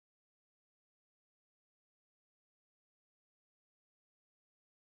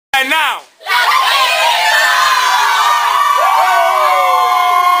right now.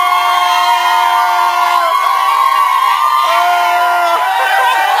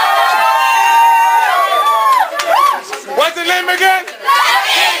 What's the name again?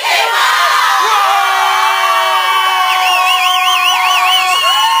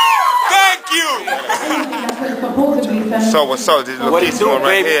 Thank you. So what's up? This is Lokixximo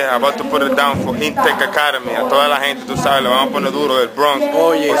right here. About to put it down for Intec Academy. A toda la gente, tú sabes, le vamos a poner duro del Bronx.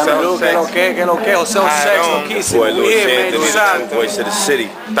 Oye, que lo que, José Lokixximo. Voice of the city.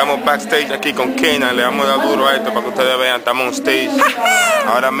 Estamos backstage aquí con Kena, le vamos a dar duro a esto para que ustedes vean. Estamos on stage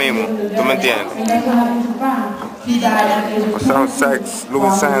ahora mismo. ¿Tú me entiendes? What's up, Sex?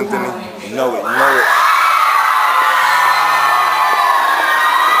 Louis Anthony. Know it.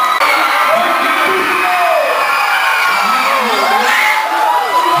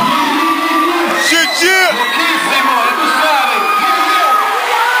 Lokixximo, tú sabes.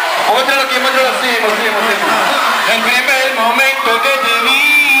 Muéstralo así. El primer momento que te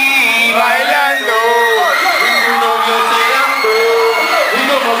vi bailando, y tu novio ceando, y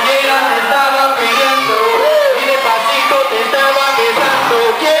como quiera te estaba pidiendo, y despacito te estaba besando.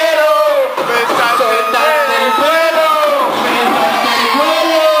 Quiero soltarte el vuelo,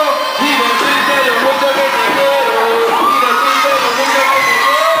 y decirte lo mucho que te quiero,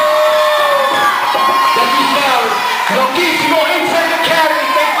 Lokixximo inside the Academy,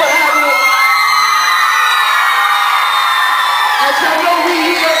 thanks for having us. As y'all know,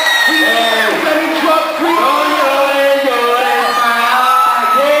 we here, very drug free. No llores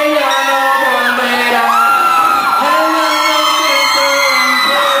más, que ya no volverá. Ella no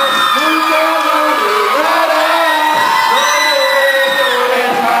nunca volverá. No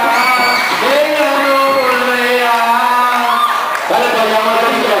llores más, que ya no volverá. Dale para allá,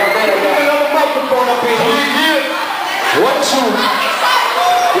 Margarita, another microphone up here. 1, 2.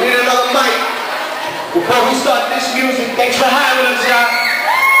 We need another mic. Before we start this music, thanks for having us, y'all.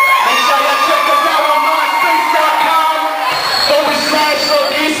 Make sure y'all check us out on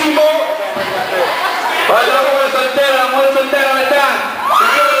myspace.com/Lokixximo. Para la mujer soltera, ¿verdad?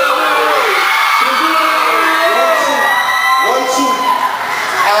 1, 2.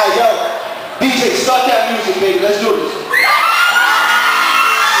 Alright, yo. DJ, start that music, baby. Let's